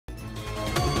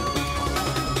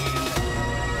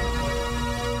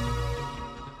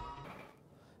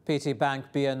PT Bank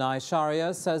BNI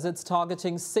Syariah says it's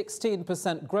targeting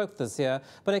 16% growth this year,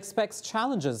 but expects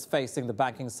challenges facing the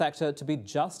banking sector to be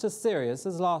just as serious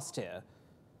as last year.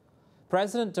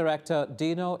 President Director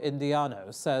Dino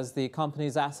Indiano says the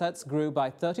company's assets grew by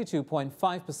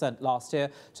 32.5% last year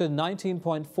to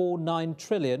 19.49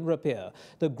 trillion rupiah.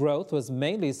 The growth was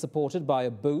mainly supported by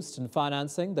a boost in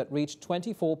financing that reached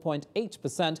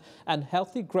 24.8% and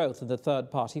healthy growth in the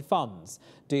third-party funds.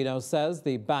 Dino says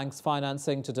the bank's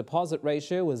financing to deposit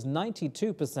ratio was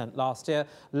 92% last year,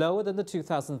 lower than the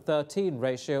 2013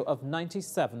 ratio of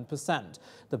 97%.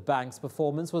 The bank's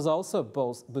performance was also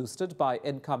boosted by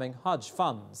incoming Hajj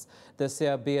funds. This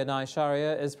year, BNI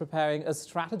Syariah is preparing a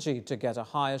strategy to get a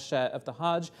higher share of the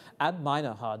Hajj and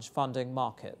minor Hajj funding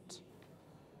market.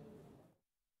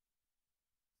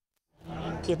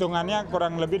 Hitungannya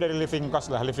kurang lebih dari living cost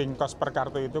lah. Living cost per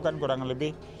kartu itu kan kurang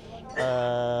lebih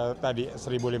tadi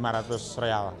 1.500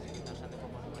 real.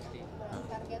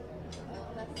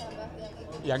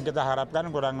 Yang kita harapkan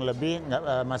kurang lebih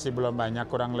masih belum banyak,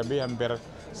 kurang lebih hampir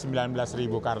 19.000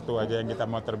 kartu aja yang kita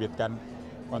mau terbitkan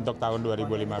untuk tahun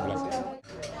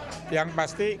 2015. Yang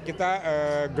pasti kita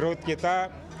growth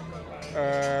kita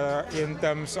in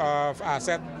terms of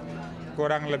aset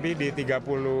kurang lebih di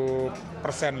 30%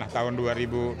 lah tahun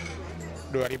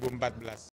 2014.